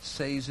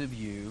says of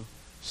you,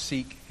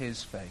 seek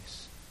his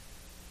face.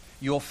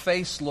 Your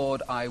face,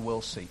 Lord, I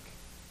will seek.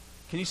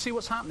 Can you see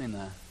what's happening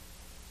there?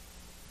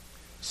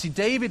 See,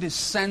 David is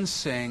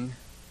sensing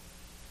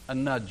a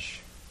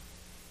nudge,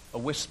 a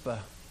whisper,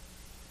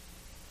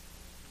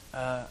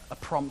 a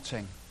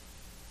prompting.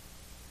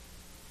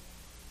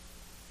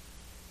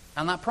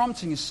 And that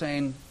prompting is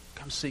saying,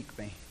 come seek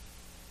me.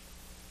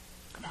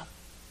 Come on.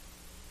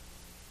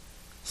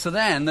 So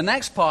then, the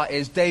next part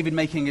is David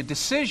making a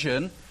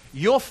decision.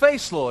 Your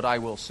face, Lord, I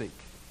will seek.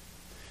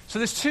 So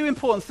there's two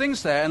important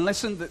things there. And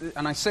listen,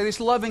 and I say this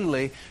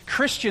lovingly,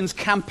 Christians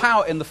camp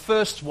out in the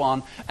first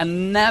one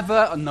and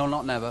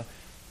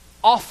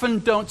often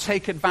don't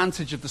take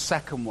advantage of the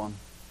second one.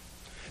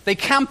 They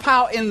camp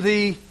out in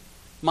the,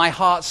 my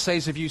heart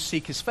says of you,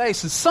 seek his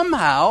face. And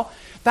somehow,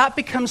 that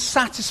becomes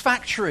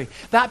satisfactory.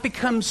 That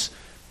becomes,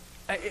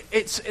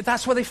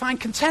 that's where they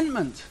find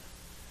contentment.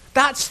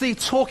 That's the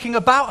talking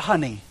about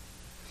honey.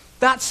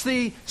 That's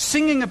the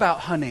singing about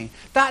honey.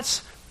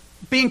 That's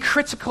being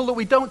critical that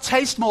we don't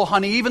taste more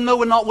honey, even though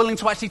we're not willing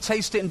to actually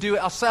taste it and do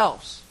it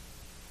ourselves.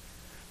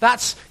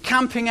 That's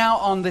camping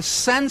out on this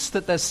sense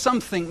that there's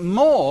something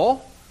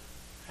more,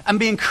 and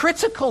being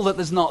critical that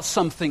there's not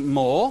something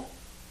more.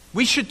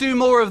 We should do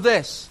more of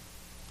this.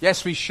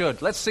 Yes, we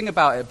should. Let's sing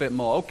about it a bit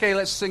more. Okay,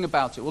 let's sing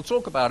about it. We'll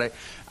talk about it.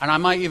 And I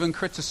might even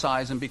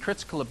criticize and be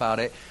critical about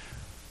it.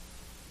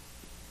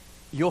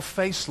 Your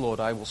face, Lord,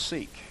 I will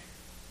seek.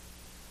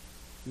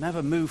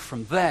 Never move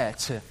from there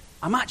to,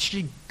 I'm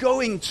actually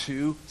going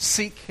to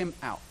seek him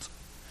out.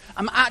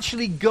 I'm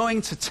actually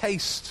going to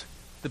taste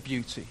the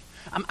beauty.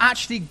 I'm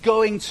actually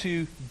going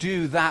to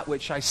do that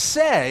which I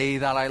say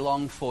that I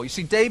long for. You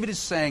see, David is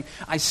saying,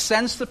 I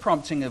sense the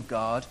prompting of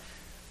God,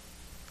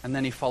 and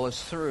then he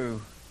follows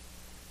through.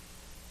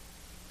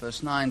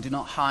 Verse 9, do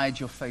not hide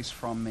your face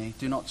from me.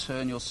 Do not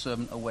turn your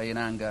servant away in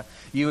anger.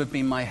 You have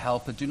been my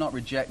helper. Do not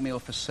reject me or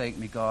forsake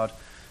me, God,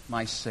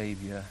 my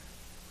Savior.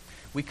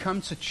 We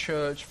come to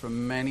church for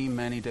many,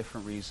 many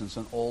different reasons,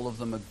 and all of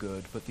them are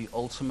good. But the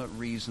ultimate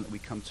reason that we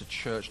come to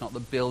church, not the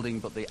building,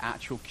 but the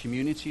actual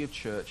community of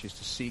church, is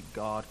to seek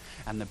God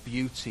and the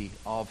beauty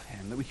of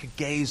him, that we could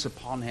gaze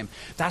upon him.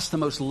 That's the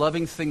most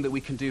loving thing that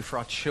we can do for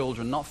our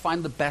children, not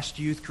find the best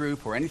youth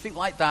group or anything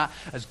like that.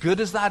 As good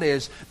as that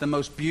is, the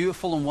most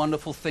beautiful and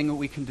wonderful thing that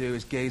we can do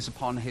is gaze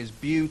upon his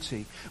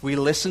beauty. We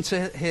listen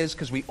to his,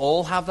 because we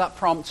all have that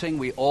prompting,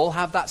 we all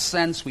have that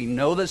sense, we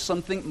know there's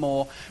something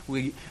more,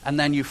 and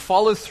then you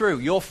follow through.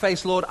 Your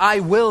face, Lord,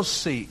 I will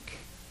seek.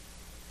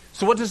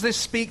 So what does this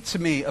speak to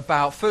me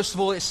about? First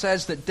of all, it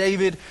says that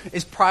David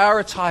is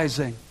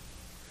prioritizing.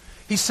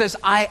 He says,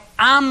 I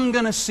am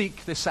going to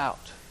seek this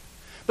out.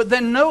 But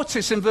then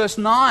notice in verse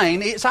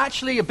 9, it's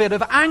actually a bit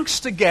of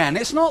angst again.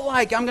 It's not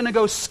like I'm going to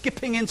go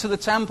skipping into the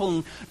temple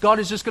and God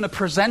is just going to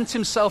present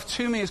himself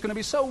to me. It's going to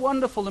be so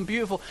wonderful and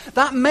beautiful.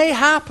 That may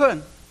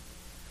happen.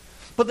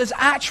 But there's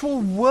actual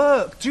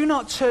work.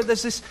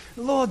 There's this,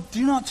 Lord,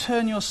 do not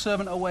turn your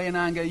servant away in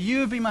anger.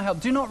 You be my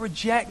help. Do not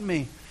reject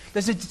me.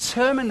 There's a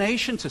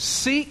determination to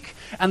seek,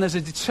 and there's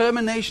a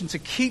determination to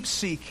keep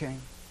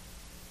seeking.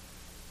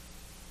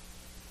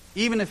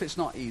 Even if it's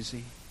not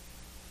easy.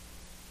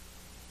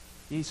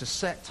 You need to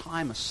set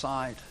time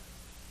aside.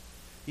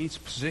 You need to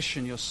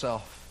position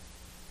yourself.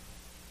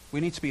 We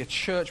need to be a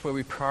church where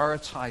we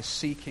prioritize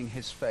seeking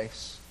his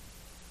face.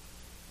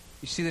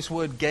 You see, this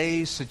word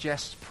gaze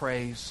suggests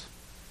praise.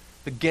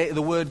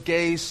 The word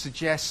gaze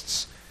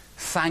suggests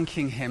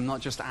thanking him,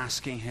 not just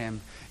asking him.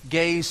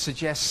 Gaze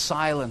suggests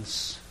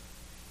silence.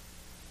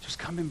 Just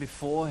coming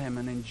before him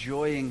and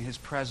enjoying his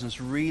presence,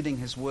 reading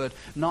his word,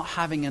 not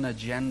having an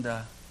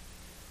agenda.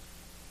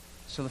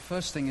 So the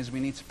first thing is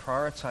we need to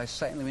prioritize.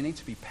 Secondly, we need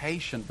to be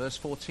patient. Verse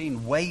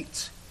 14,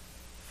 wait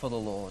for the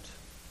Lord.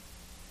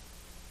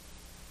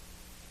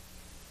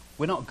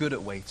 We're not good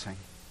at waiting.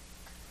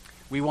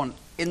 We want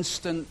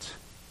instant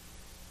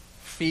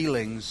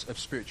feelings of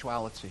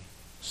spirituality.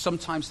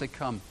 Sometimes they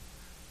come,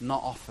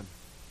 not often.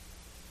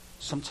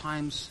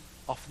 Oftentimes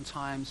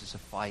it's a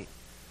fight.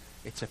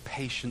 It's a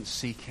patient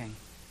seeking.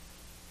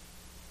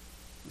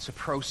 It's a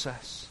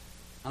process.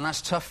 And that's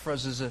tough for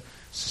us as a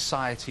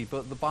society,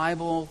 but the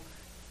Bible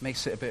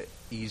makes it a bit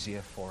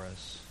easier for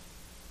us.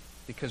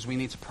 Because we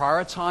need to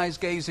prioritize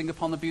gazing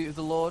upon the beauty of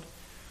the Lord.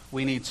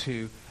 We need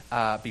to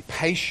be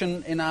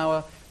patient in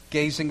our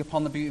gazing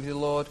upon the beauty of the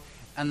Lord.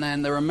 And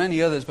then there are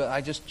many others, but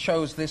I just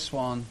chose this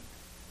one.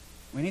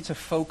 We need to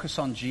focus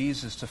on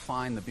Jesus to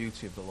find the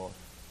beauty of the Lord.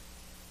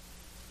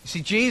 You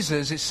see,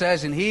 Jesus, it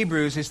says in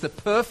Hebrews, is the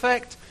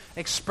perfect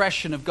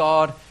expression of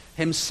God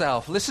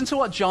himself. Listen to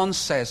what John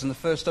says in the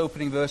first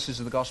opening verses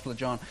of the Gospel of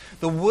John.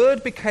 The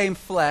Word became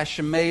flesh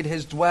and made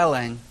his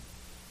dwelling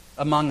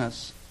among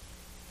us.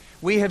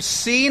 We have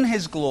seen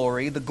his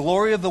glory, the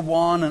glory of the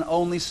one and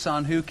only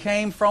Son who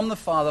came from the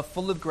Father,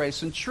 full of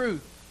grace and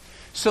truth.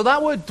 So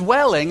that word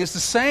dwelling is the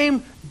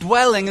same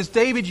dwelling as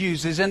David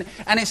uses, and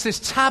it's this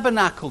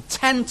tabernacle,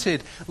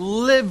 tented,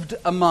 lived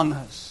among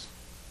us.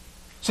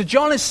 So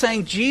John is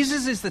saying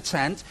Jesus is the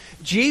tent,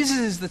 Jesus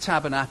is the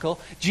tabernacle,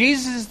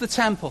 Jesus is the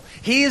temple.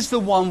 He is the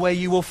one where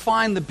you will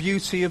find the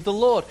beauty of the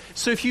Lord.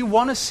 So if you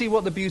want to see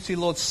what the beauty of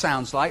the Lord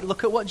sounds like,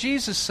 look at what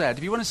Jesus said.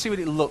 If you want to see what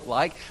it looked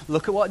like,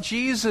 look at what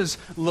Jesus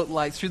looked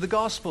like through the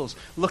Gospels.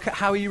 Look at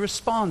how he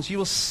responds. You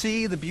will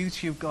see the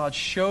beauty of God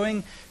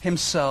showing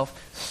himself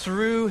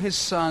through his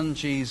Son,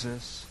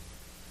 Jesus.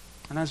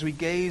 And as we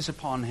gaze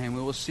upon him,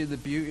 we will see the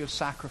beauty of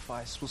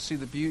sacrifice. We'll see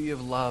the beauty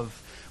of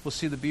love. We'll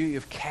see the beauty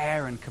of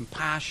care and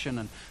compassion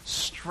and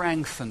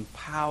strength and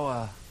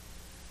power.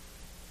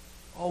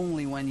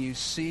 Only when you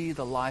see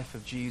the life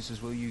of Jesus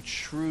will you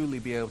truly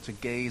be able to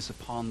gaze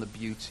upon the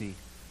beauty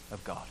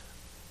of God.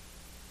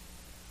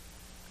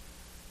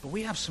 But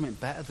we have something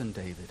better than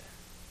David.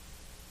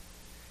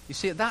 You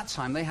see, at that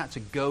time, they had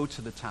to go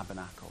to the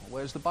tabernacle.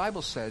 Whereas the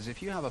Bible says,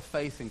 if you have a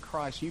faith in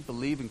Christ, you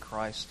believe in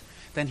Christ,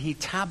 then he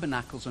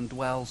tabernacles and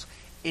dwells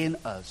in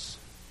us.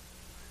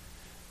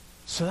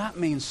 So that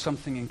means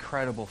something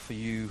incredible for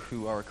you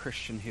who are a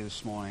Christian here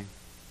this morning.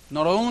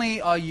 Not only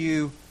are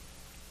you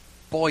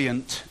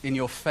buoyant in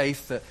your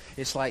faith that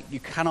it's like you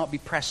cannot be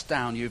pressed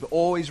down, you're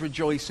always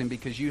rejoicing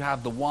because you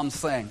have the one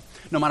thing.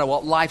 No matter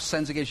what life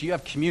sends against you, you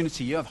have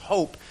community, you have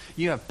hope,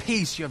 you have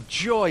peace, you have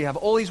joy, you have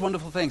all these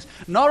wonderful things.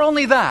 Not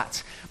only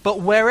that,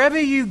 but wherever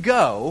you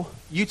go,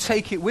 you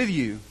take it with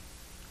you.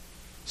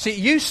 See, it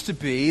used to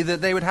be that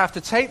they would have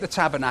to take the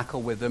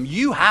tabernacle with them.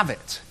 You have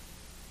it.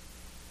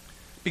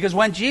 Because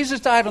when Jesus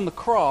died on the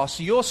cross,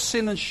 your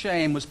sin and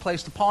shame was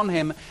placed upon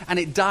him, and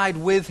it died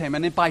with him.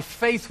 And by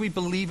faith we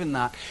believe in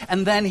that.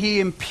 And then he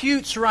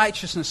imputes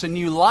righteousness and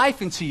new life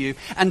into you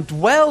and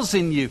dwells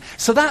in you.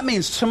 So that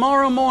means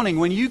tomorrow morning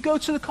when you go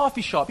to the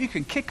coffee shop, you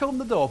can kick open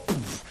the door,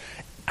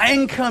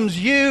 In comes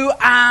you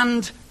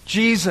and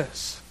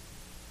Jesus.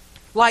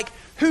 Like,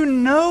 who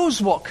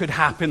knows what could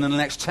happen in the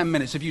next 10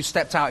 minutes if you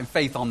stepped out in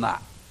faith on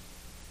that?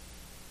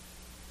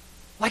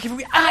 Like, if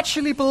we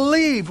actually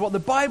believed what the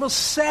Bible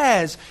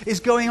says is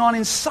going on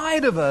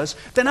inside of us,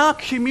 then our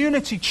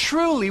community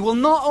truly will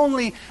not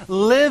only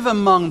live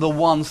among the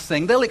one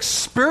thing, they'll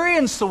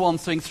experience the one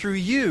thing through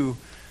you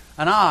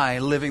and I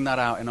living that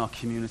out in our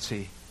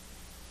community.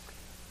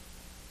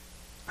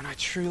 And I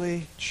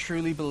truly,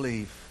 truly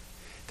believe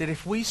that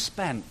if we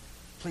spent,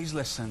 please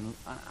listen,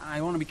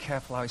 I want to be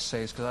careful how I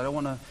say this because I don't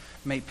want to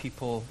make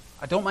people,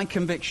 I don't mind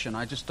conviction,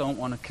 I just don't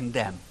want to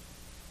condemn.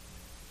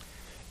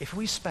 If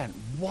we spent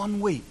 1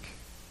 week,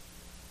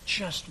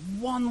 just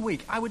 1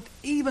 week, I would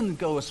even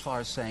go as far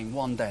as saying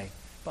 1 day,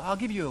 but I'll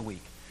give you a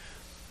week.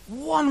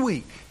 1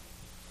 week,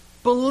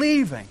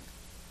 believing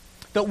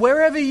that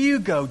wherever you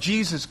go,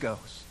 Jesus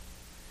goes.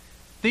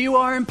 That you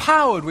are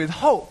empowered with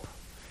hope.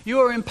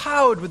 You are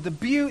empowered with the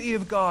beauty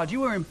of God.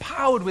 You are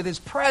empowered with His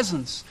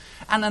presence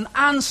and an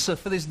answer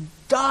for this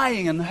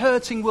dying and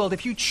hurting world.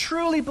 If you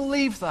truly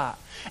believe that,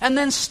 and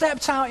then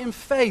stepped out in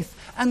faith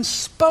and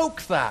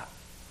spoke that,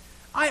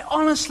 I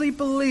honestly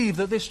believe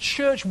that this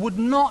church would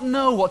not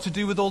know what to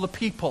do with all the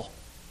people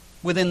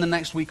within the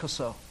next week or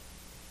so.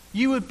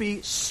 You would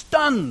be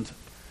stunned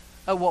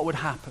at what would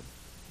happen.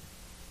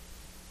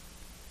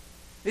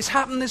 It's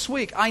happened this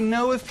week. I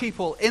know of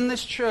people in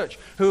this church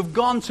who have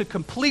gone to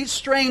complete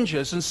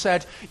strangers and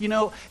said, you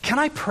know, can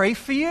I pray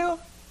for you?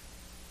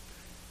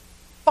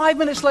 5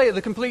 minutes later,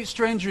 the complete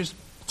stranger is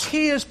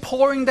tears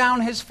pouring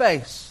down his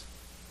face,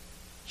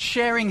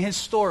 sharing his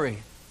story.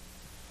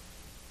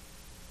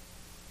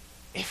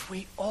 If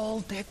we all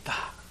did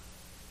that,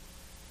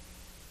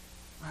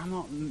 I'm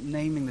not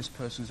naming this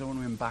person because I don't want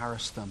to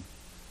embarrass them,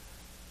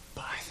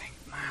 but I think,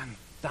 man,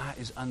 that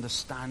is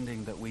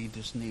understanding that we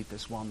just need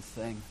this one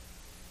thing.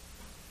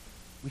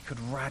 We could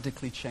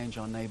radically change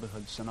our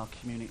neighborhoods and our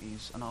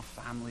communities and our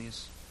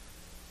families.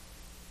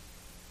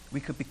 We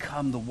could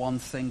become the one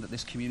thing that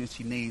this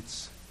community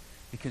needs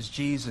because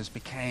Jesus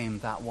became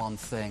that one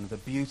thing. The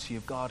beauty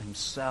of God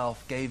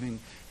Himself giving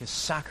His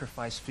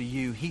sacrifice for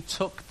you. He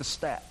took the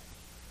step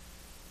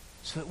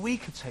so that we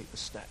could take the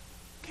step.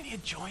 Can you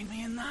join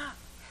me in that?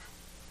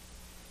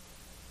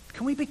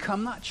 Can we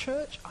become that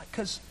church?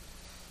 Because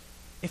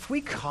if we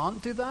can't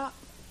do that,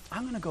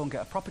 I'm going to go and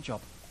get a proper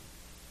job.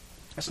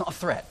 That's not a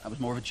threat. That was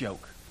more of a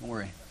joke. Don't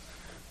worry.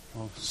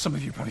 Well, some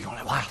of you probably got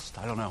it last.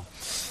 I don't know.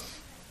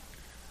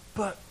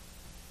 But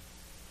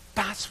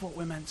that's what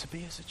we're meant to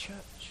be as a church.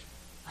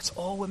 That's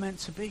all we're meant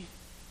to be.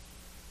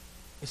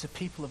 It's a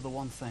people of the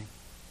one thing.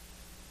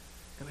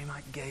 That we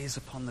might gaze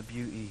upon the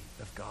beauty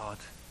of God.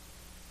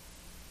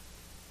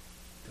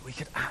 That we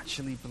could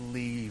actually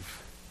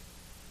believe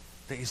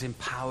that He's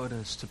empowered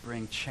us to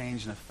bring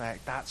change and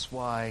effect. That's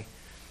why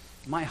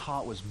my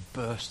heart was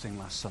bursting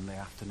last Sunday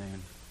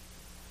afternoon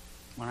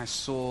when I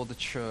saw the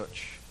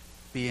church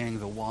being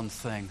the one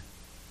thing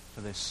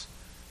for this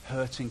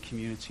hurting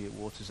community at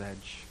Water's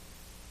Edge.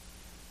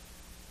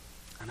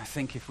 And I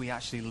think if we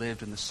actually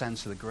lived in the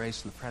sense of the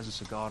grace and the presence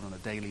of God on a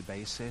daily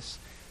basis,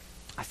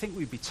 I think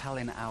we'd be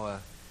telling our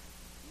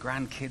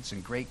grandkids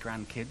and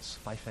great-grandkids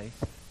by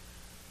faith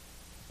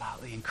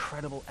about the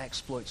incredible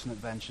exploits and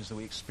adventures that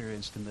we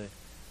experienced in the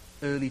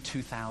early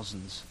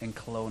 2000s in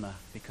Kelowna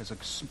because a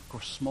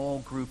small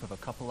group of a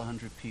couple of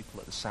hundred people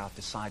at the South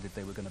decided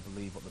they were going to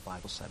believe what the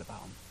Bible said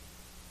about them.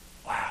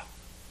 Wow.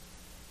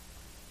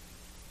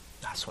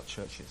 That's what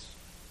church is.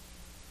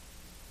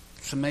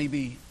 So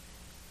maybe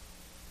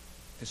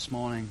this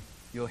morning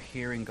you're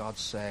hearing God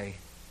say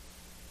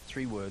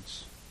 3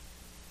 words.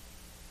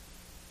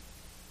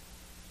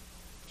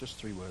 Just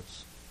 3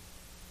 words.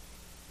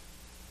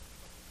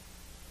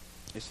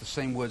 It's the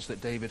same words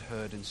that David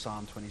heard in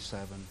Psalm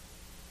 27.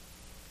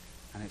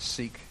 And it's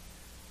seek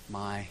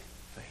my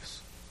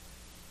face.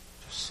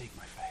 Just seek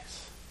my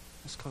face.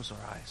 Let's close our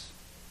eyes.